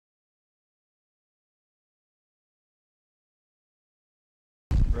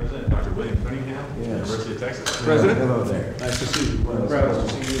President Dr. William Cunningham, Yes. University of Texas. President. Hello there. Nice to see you. Well, Proud to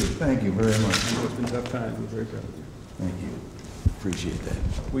see you. Thank you very much. I know it's been tough times. We're very proud of you. Thank you. Appreciate that.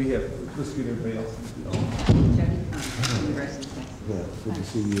 We have, let's get everybody else. University of Texas. Well, good to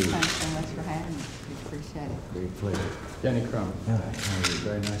see you. Thanks so much for having us. We appreciate it. Great pleasure. Danny Crum. Yeah.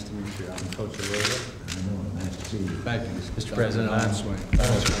 Very nice to meet you. I'm Coach Aurora. I know, nice to see you. Thank you, Mr. President. I'm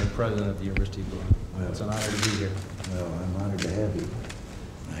President of the University of Boren. Well, It's an honor to be here. Well, I'm honored to have you.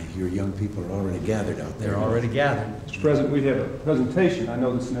 I hear young people are already gathered out there. They're already gathered. Mr. President, we have a presentation. I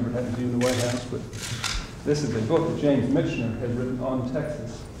know this never happened to you in the White House, but this is a book that James Michener has written on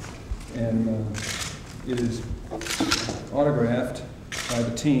Texas. And it is autographed by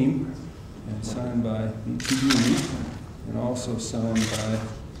the team and signed by you, and also signed by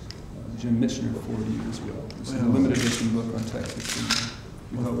Jim Michener for you as well. This is a limited edition book on Texas.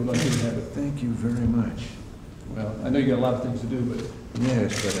 And we thought we'd like you to have it. Thank you very much. Well, I know you got a lot of things to do, but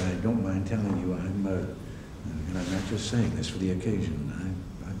Yes, but I don't mind telling you, and I'm not just saying this for the occasion.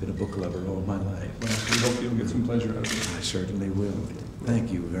 I've been a book lover all my life. well, we hope you'll get some pleasure out of it. I certainly will.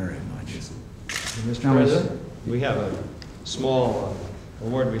 Thank you very much. Mr. President, we have a small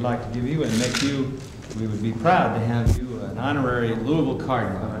award we'd like to give you and we would be proud to have you an honorary Louisville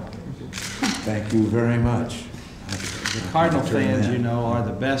Cardinal. Thank you very much. The Cardinal fans, you know, are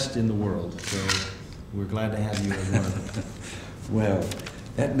the best in the world, so we're glad to have you as one of them. Well,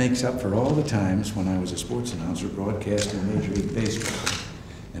 that makes up for all the times when I was a sports announcer broadcasting Major League Baseball.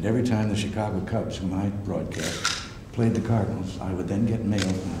 And every time the Chicago Cubs, whom I broadcast, played the Cardinals, I would then get mail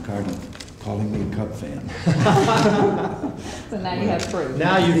from the Cardinal calling me a Cub fan. So now you have proof.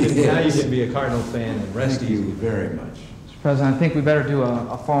 Now you can be a Cardinal fan and rest Thank easy. you very much. Mr. President, I think we better do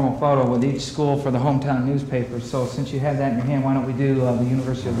a formal photo with each school for the hometown newspaper. So since you have that in your hand, why don't we do the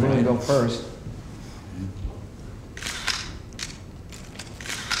University of Louisville first?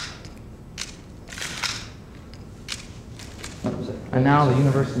 And now the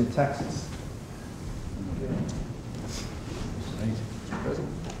University of Texas.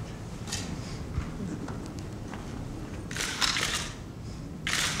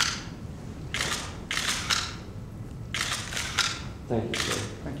 Thank you, sir.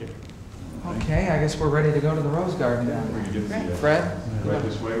 Thank you. Okay, I guess we're ready to go to the Rose Garden now. Fred? Right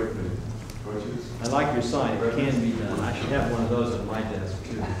this way with the coaches. I like your sign. It can be done. I should have one of those at my desk,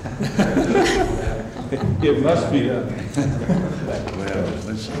 too. It must be done. Well,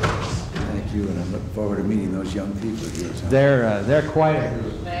 thank you, and I'm looking forward to meeting those young people here. They're quite a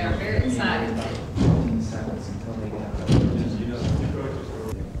group. They are very excited.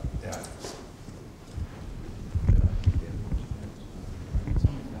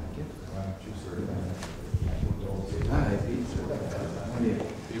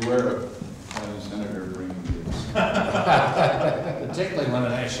 Beware of Senator bringing gifts. Particularly when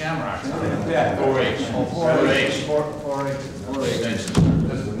it has shamrocks on it. Yeah. 4-H. 4-H. This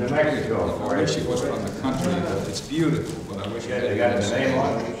is New Mexico. I wish it was from the country. It's beautiful, but I wish They got the name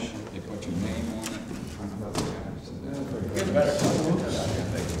on it. they put your name on it. Get better.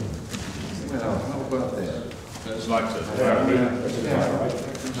 Well, how about that? It's like the.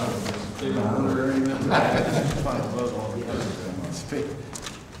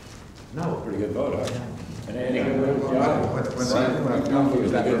 No, pretty good vote, huh? And any good news, John?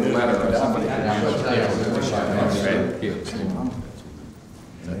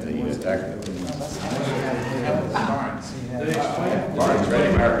 Barnes,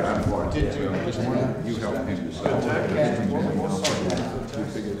 Red American, I'm for it. Did you help him decide? You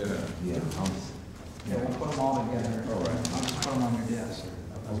figured it out. Yeah, we'll put them all together. All right. I'll just put them on your desk.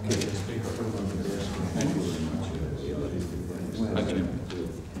 Thank you very much.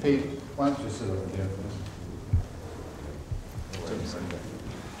 Pete, why don't you sit over here?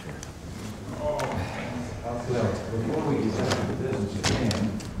 Well, before we get down to business again,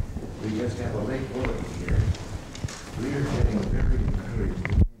 we just have a late order here. We are getting very encouraged.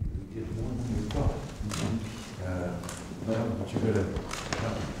 We did more than we thought. Well, but you're gonna,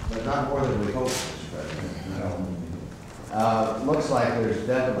 But not more than we hoped, Mr. President. Looks like there's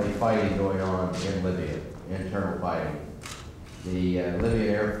definitely fighting going on in Libya, internal fighting. The Libyan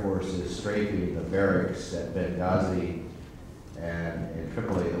Air Force is strafing the barracks at Benghazi and in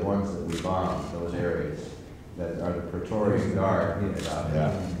Tripoli, the ones that we bombed, those areas that are the Praetorian Guard.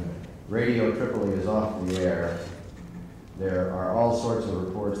 Radio Tripoli is off the air. There are all sorts of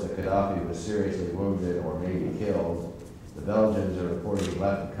reports that Gaddafi was seriously wounded or maybe killed. The Belgians are reporting he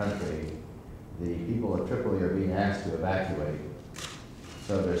left the country. The people of Tripoli are being asked to evacuate.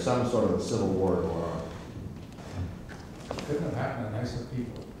 So there's some sort of a civil war going on. Couldn't have happened to nicer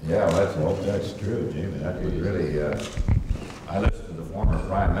people. Yeah, well, that's true, Jimmy. That was really, I listened to the former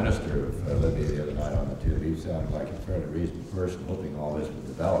prime minister of Libya the other night on the tube. He sounded like a fairly reasonable person, hoping all this would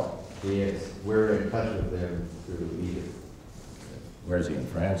develop. He is. We're in touch with them through Egypt. Where is he, in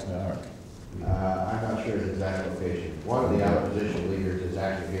France now? Or? I'm not sure his exact location. One of the opposition leaders is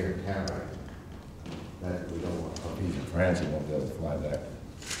actually here in town right now. That we don't want. If he's in France, he won't be able to fly back.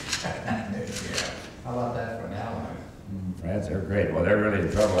 How about that for an ally? France, they're great. Well, they're really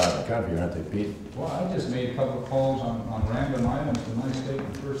in trouble out in the country, aren't they, Pete? Well, I just made a couple of calls on Rambling Island to my state,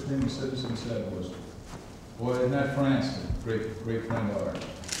 and the first thing the citizen said was, boy, isn't that France, a great friend of ours.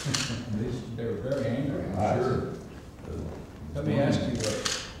 They were very angry, I'm sure. Let me ask you,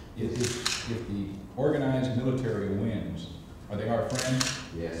 if the organized military wins, are they our friends?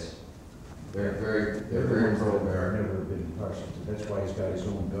 Yes. They're very pro-American. Never been partial to. That's why he's got his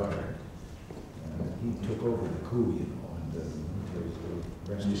own government. He took over the coup, you know, and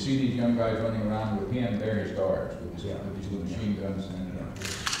And you see these young guys running around with him, they're his guards, with these little machine guns and,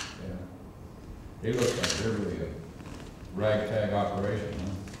 they look like they're really a ragtag operation,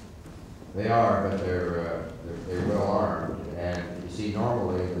 huh? They are, but they're well armed. And you see,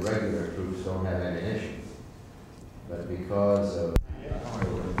 normally the regular troops don't have ammunition. But because of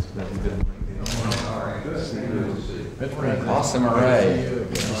Awesome array.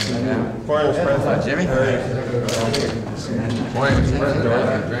 Boren's president. Jimmy?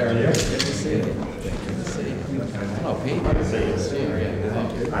 Hello, Pete.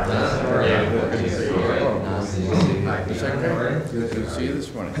 Secretary, good to see you this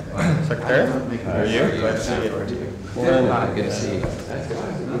morning. Secretary, how are you? Glad to see you. Good to see you.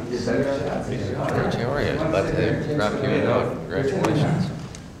 George, how are you? Glad to drop you a note. Congratulations.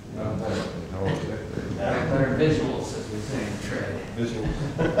 Better visuals, as we say in trade. Visuals.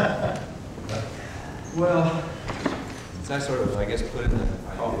 Well, since I sort of, I guess, put in the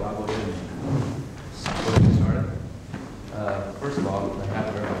coffee, I'll go ahead and get started. First of all, I have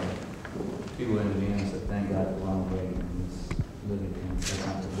people in the meetings that thank God for Ronald Reagan and this living thing. That's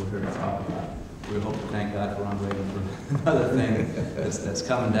not what we're here to talk about. We hope to thank God for Ronald Reagan for another thing that's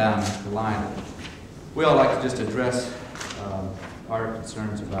coming down the line. We all like to just address our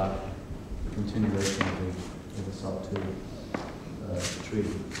concerns about the continuation of the SALT II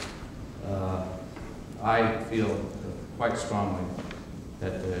treaty. I feel quite strongly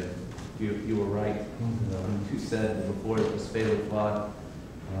that you were right when you said that before it was fatally flawed.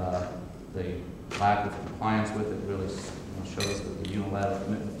 The lack of compliance with it really shows that the unilateral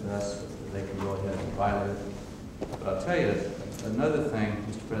commitment to us, that they can go ahead and violate it. But I'll tell you another thing,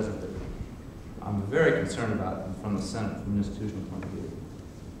 Mr. President, that I'm very concerned about from the Senate, from an institutional point of view,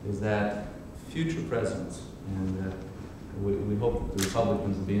 is that future presidents, and we hope that the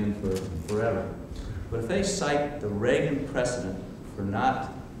Republicans will be in for forever, but if they cite the Reagan precedent for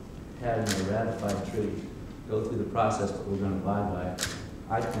not having a ratified treaty go through the process that we're going to abide by,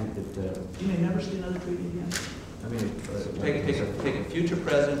 I think that you may never see another treaty again. I mean, take a future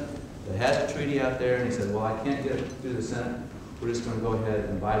president that has a treaty out there and he said, well, I can't get it through the Senate, we're just going to go ahead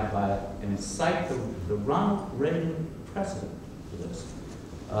and abide by it, and cite the Ronald Reagan precedent for this.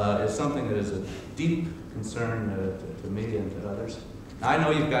 It's something that is a deep concern to me and to others. Now, I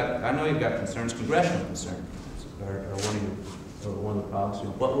know you've got concerns, congressional concerns are one of the problems. You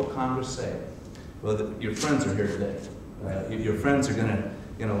know, what will Congress say? Well, your friends are here today. Your friends are going to,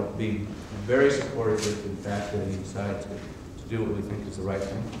 be very supportive of the fact that you decide to do what we think is the right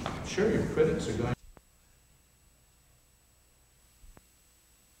thing. Sure, your critics are going.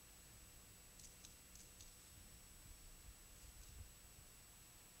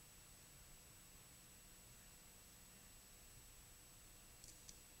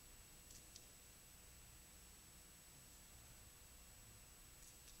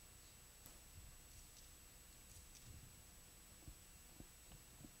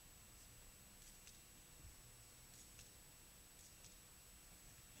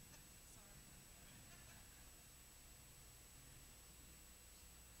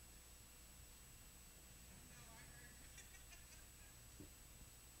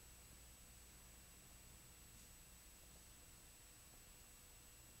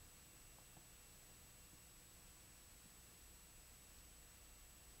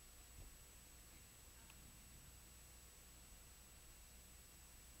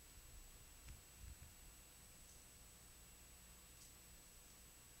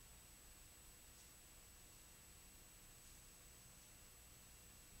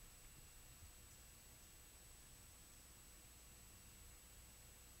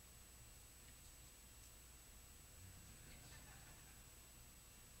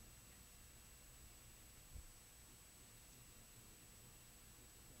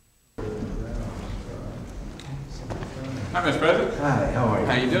 Hi, Mr. President. Hi, how are you?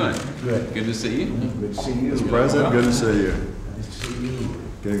 How you doing? Good. Good to see you. Good to see you. Mr. President, good to see you. Nice to see you.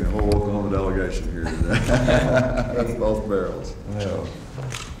 Getting a whole Oklahoma delegation here today. Both barrels. Well,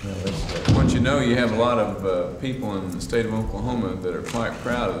 Want you to know you have a lot of people in the state of Oklahoma that are quite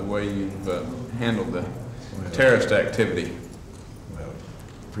proud of the way you've handled the terrorist activity. well,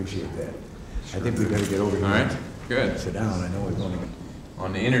 appreciate that. I think we better get over here. All right, good. Sit down, I know we're going to.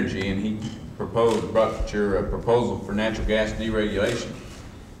 On the energy, and he brought your proposal for natural gas deregulation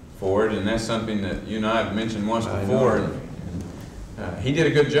forward, and that's something that you and I have mentioned once before. And he did a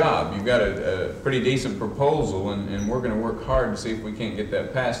good job. You've got a pretty decent proposal, and we're going to work hard to see if we can't get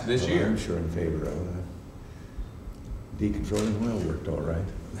that passed this year. I'm sure in favor of it. Decontrolling oil worked all right.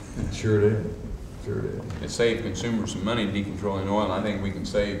 Sure did. Sure did. It saved consumers some money decontrolling oil, and I think we can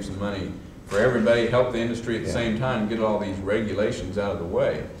save some money for everybody, help the industry at the same time, get all these regulations out of the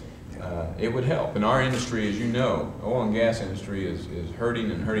way. It would help. And our industry, as you know, oil and gas industry is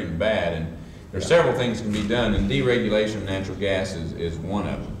hurting and hurting bad, and there's several things that can be done, and deregulation of natural gas is one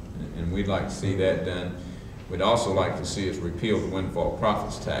of them. And we'd like to see that done. We'd also like to see us repeal the windfall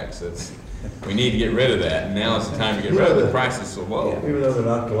profits tax. We need to get rid of that, and now is the time to get rid of it. The price is so low. Even though they're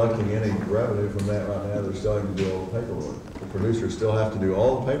not collecting any revenue from that right now, they're still having to do all the paperwork. The producers still have to do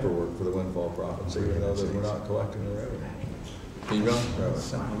all the paperwork for the windfall profits, even though that we're not collecting the revenue. Keep going.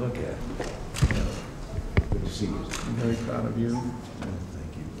 Something to look at. Good to see you. I'm very proud of you,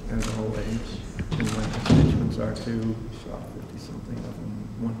 Thank you. as always. And my constituents are too. Shot 50-something of them,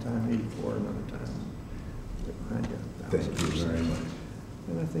 one time 84, another time. Behind you, Thank you very much.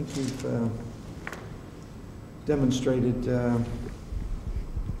 And I think you've demonstrated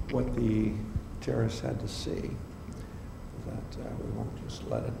what the terrorists had to see, that we won't just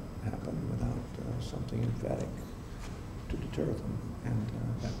let it happen without something emphatic to deter them. And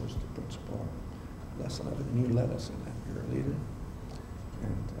that was the principal lesson of it. And you led us in that. You're a leader,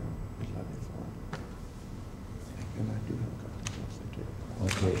 and we love you for it. And I do have a couple of things to do.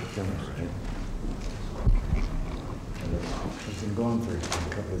 Okay, she's been gone for a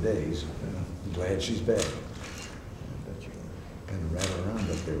couple of days. I'm glad she's back. But you kind of rattle around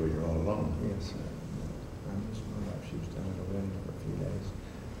up there when you're all alone. Yes, I miss my wife. She was down at a wedding for a few days.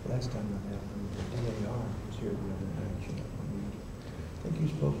 Last time that happened, the DAR was here the other night. I think you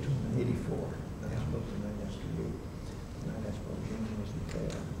spoke to him in '84. I spoke to him right after you. The night I spoke to him, he wasn't there.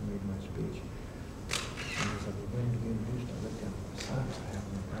 I made my speech. And as I was waiting to be introduced, I looked down at the socks. I have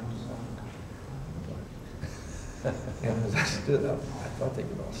my brown socks. And as I stood up, I thought they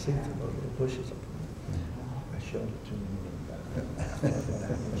could all see through those little bushes up there. I showed it to him.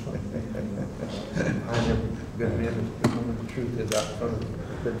 I never been in the truth is out front of me.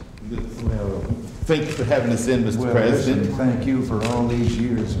 Well, Thank you for having us in, Mr. well, President. listen, thank you for all these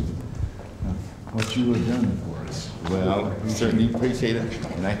years of what you have done for us. Well, I certainly appreciate it,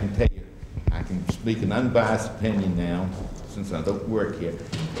 and I can tell you, I can speak an unbiased opinion now, since I don't work here.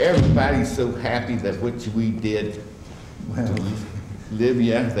 Everybody's so happy that what we did to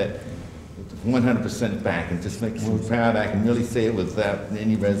Libya, that 100% back, and just makes me proud. I can really say it without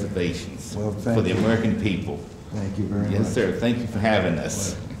any reservations Well, for thank the you. American people. Thank you very much. Yes, sir. Thank you for having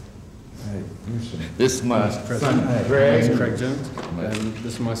us. Hey, here's some- This is my son, Hi. Greg. Craig Jones, and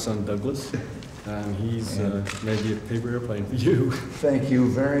this is my son Douglas. He's maybe a paper airplane for you. Thank you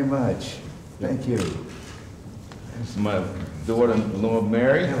very much. Thank you. This is my daughter-in-law,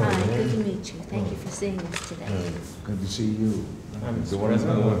 Mary. Hi, good to meet you. Thank you for seeing us today. Good to see you.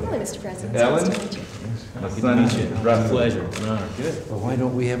 Daughter-in-law. Hello, Mr. President. Ellen? Nice to meet you. My son, Russ. Pleasure. An honor. Good. Well, why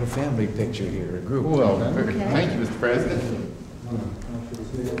don't we have a family picture here, a group? Well, thank you, Mr. President.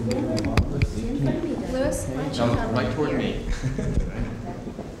 Louis, why don't you come Right toward here? me.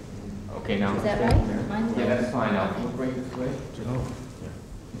 Okay, now. Is that right? Mine? Yeah, that's fine. I'll bring this way.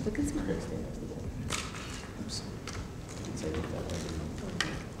 Look and smile.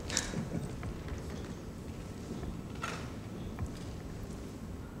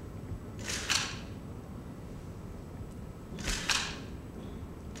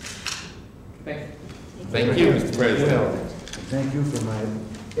 Thank you, Mr. President. Thank you for my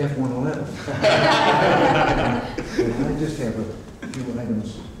F-111. I just have a few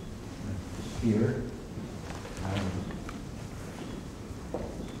items here.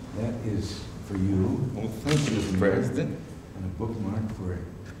 That is for you. Well, thank you, Mr. President. And a bookmark for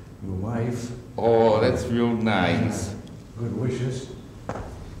your wife. Oh, that's real nice. Good wishes.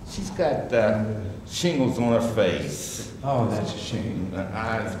 She's got shingles on her face. Oh, that's a shame. Her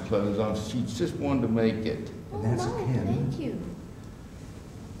eyes closed on. She just wanted to make it. And that's a Oh, pen. thank you.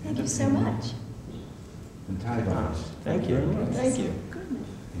 Thank you so much. And tie bonds. Thank you. Thank you. Goodness.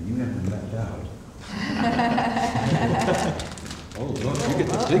 And you haven't left out. Oh, look, you get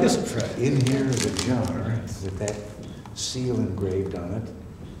the biggest prize. In here is a jar with that seal engraved on it,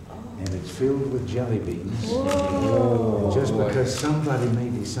 and it's filled with jelly beans. Whoa. And just because somebody may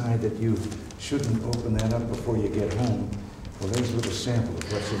decide that you shouldn't open that up before you get home, well, there's a little sample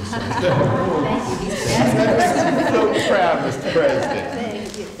of what's inside. I'm so proud, Mr. President.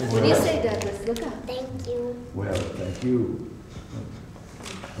 Thank you. What do you say, Douglas? Look up. Thank you. Well, thank you.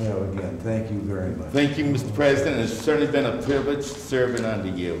 Well, again, thank you very much. Thank you, Mr. President. It's certainly been a privilege serving under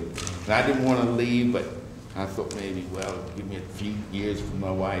you. And I didn't want to leave, but I thought maybe, well, give me a few years for my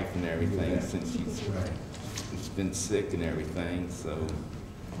wife and everything, since she's been sick and everything. So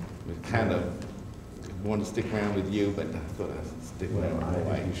we kind of wanted to stick around with you, but I thought I'd stick around with my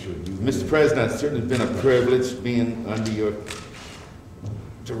wife. Mr. President, it's certainly been a privilege being under your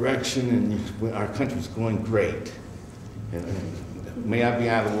direction, and our country's going great. And, may I be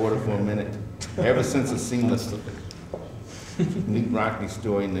out of order for a minute? Ever since I seen this Neat Rockney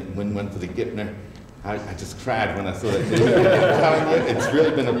story and when went for the Gipner, I just cried when I saw that. I'm telling you, it's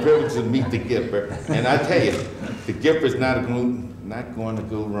really been a privilege to meet the Gipper. And I tell you, the Gipper's not going to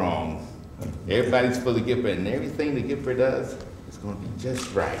go wrong. Everybody's for the Gipper, and everything the Gipper does is going to be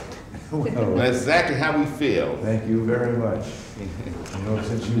just right. Well, that's exactly how we feel. Thank you very much. You know,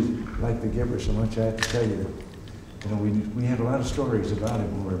 since you like the Gipper so much, I have to tell you that, you know, we had a lot of stories about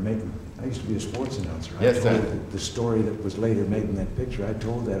him when we were making. I used to be a sports announcer. Yes, I sir. told the story that was later made in that picture. I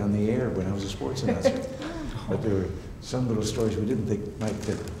told that on the air when I was a sports announcer. But there were some little stories we didn't think might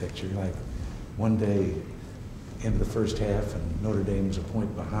fit the picture. Like one day, into the first half, and Notre Dame was a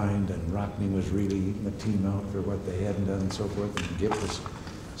point behind, and Rockney was really eating the team out for what they hadn't done and so forth. And Gip was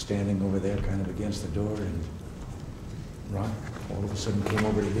standing over there, kind of against the door, and Rock all of a sudden came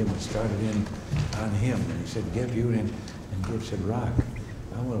over to him and started in on him. And he said, "Gip, you in?" And Gip said, "Rock,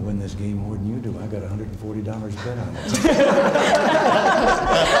 I want to win this game more than you do. I got $140 bet on it."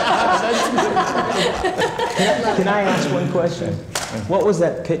 Can I ask one question? What was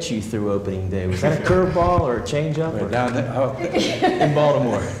that pitch you threw opening day? Was that a curveball or a changeup? Right down there, in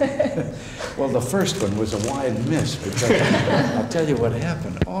Baltimore. Well, the first one was a wide miss, because I'll tell you what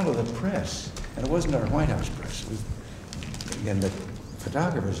happened. All of the press, and it wasn't our White House press, and the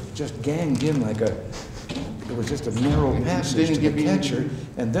photographers just ganged in like it was just a narrow passage to the catcher,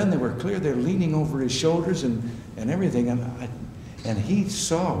 and then they were clear, they're leaning over his shoulders and everything, and he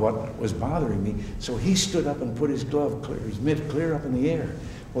saw what was bothering me, so he stood up and put his glove clear, his mitt clear up in the air.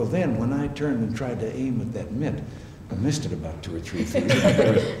 Well, then, when I turned and tried to aim at that mitt, I missed it about 2 or 3 feet.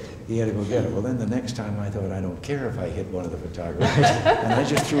 He had to go get it. Well, then the next time I thought, I don't care if I hit one of the photographers, and I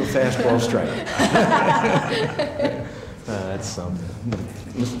just threw a fastball strike. That's something.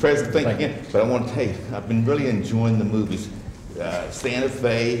 Mr. President, thank you again. But I want to tell you, I've been really enjoying the movies. Santa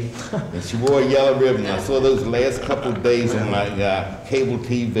Fe, and she wore a yellow ribbon. I saw those last couple of days on my cable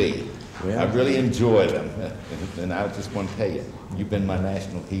TV. I really enjoy them. And I just want to tell you, you've been my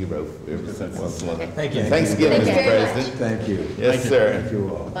national hero ever since I saw them. Thank you. Thanksgiving, Mr. President. Thank you. Yes, sir. Thank you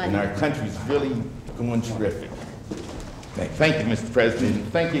all. And our country's really going terrific. Thank you, Mr. President. And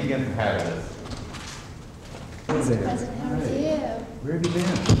thank you again for having us. Mr. President, how are you? Where have you been?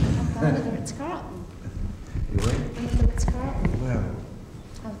 I'm going to the Ritz-Carlton. You were? I'm in the Ritz-Carlton. Well,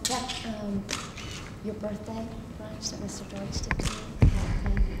 That, your birthday brunch that Mr. George took to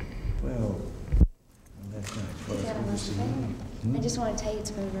well, that's nice. Well, it's good to see you. I just want to tell you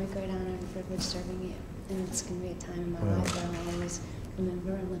it's been a very great honor and privilege serving you. And it's going to be a time in my life that I'll always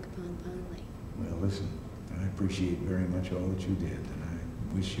remember and look upon fondly. Well, listen, I appreciate very much all that you did, and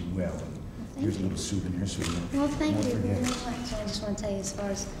I wish you well. And here's a little souvenir, so you Well, thank won't you forget. very much. And I just want to tell you, as far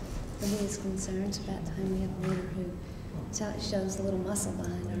as Libya is concerned, it's about time we have a leader who shows a little muscle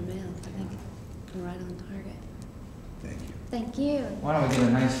behind our mouth. I think we're right on target. Thank you. Thank you. Why don't we get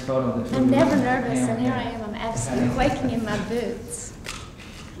a nice photo of the two I'm of you? never nervous, Yeah. and here I am. I'm absolutely quaking in my boots.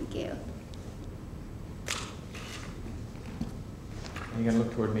 Thank you. You're going to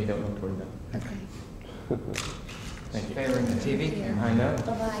look toward me, don't look toward them. Okay. Thank you. Favoring the TV? I know.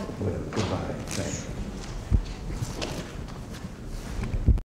 Bye-bye. Well, goodbye. Thank you.